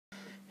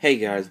Hey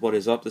guys, what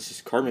is up? This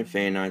is Cartman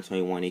Fan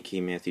 921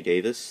 aka Matthew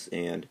Davis,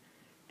 and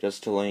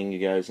just to letting you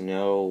guys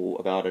know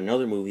about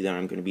another movie that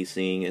I'm going to be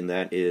seeing, and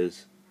that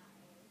is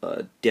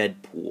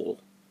Deadpool.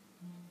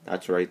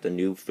 That's right, the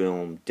new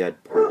film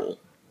Deadpool.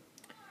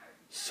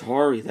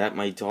 Sorry that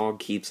my dog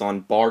keeps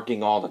on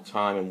barking all the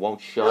time and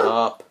won't shut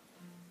up.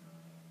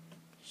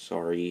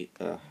 Sorry.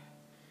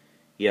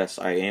 Yes,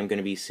 I am going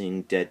to be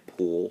seeing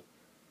Deadpool.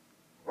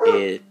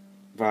 The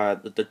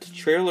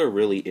trailer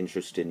really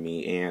interested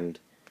me, and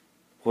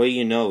well,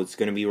 you know, it's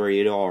going to be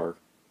rated R.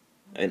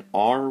 An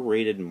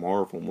R-rated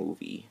Marvel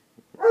movie.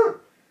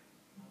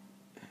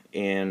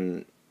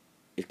 And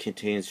it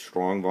contains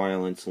strong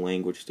violence,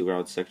 language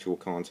throughout, sexual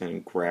content,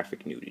 and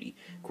graphic nudity.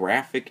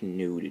 Graphic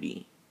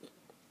nudity.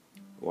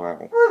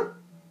 Wow.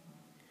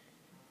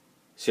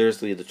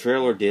 Seriously, the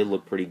trailer did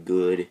look pretty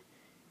good.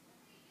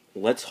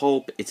 Let's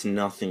hope it's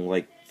nothing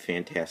like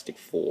Fantastic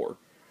Four.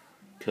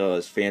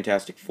 Because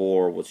Fantastic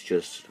Four was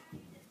just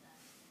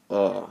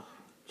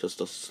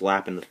a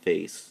slap in the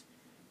face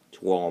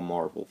to all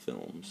Marvel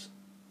films.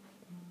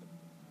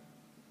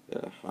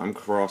 I'm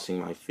crossing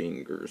my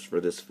fingers for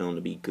this film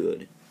to be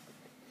good.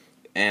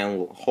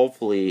 And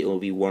hopefully it will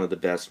be one of the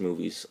best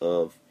movies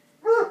of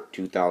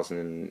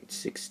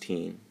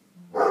 2016.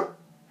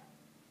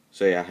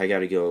 So yeah, I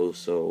gotta go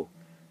so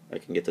I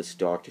can get this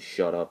dog to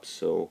shut up.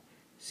 So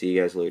see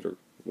you guys later.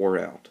 We're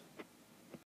out.